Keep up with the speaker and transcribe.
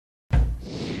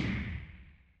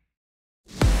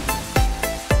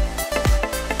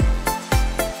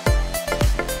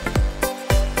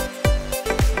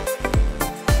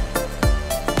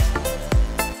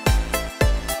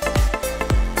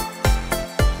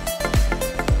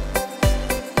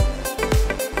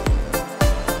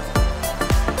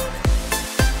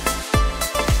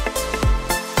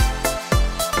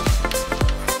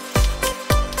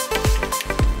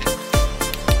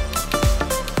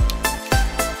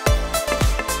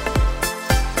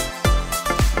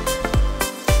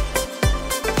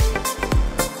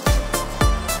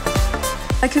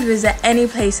If I could visit any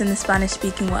place in the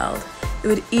Spanish-speaking world, it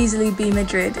would easily be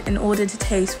Madrid in order to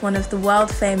taste one of the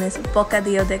world-famous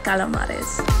bocadillo de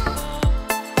calamares.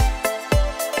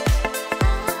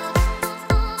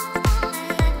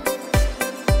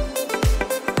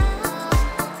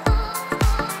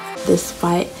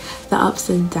 Despite the ups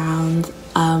and downs,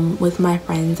 with my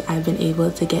friends, I've been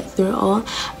able to get through it all,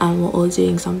 and we're all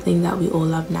doing something that we all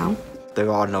love now. There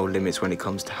are no limits when it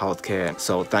comes to healthcare,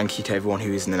 so thank you to everyone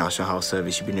who is in the National Health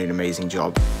Service. You've been doing an amazing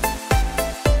job.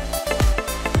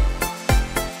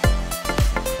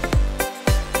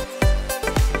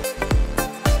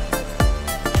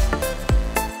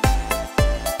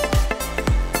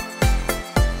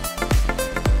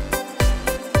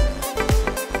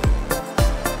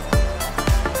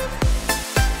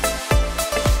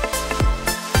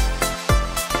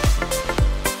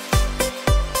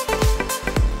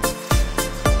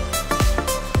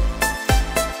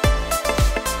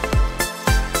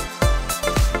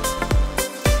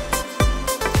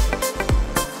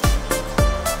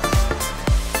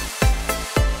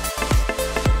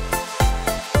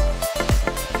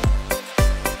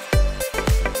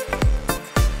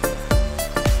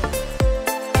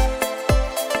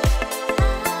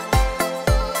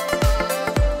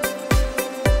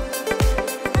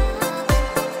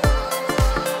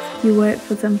 You work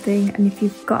for something, and if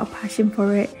you've got a passion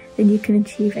for it, then you can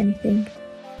achieve anything.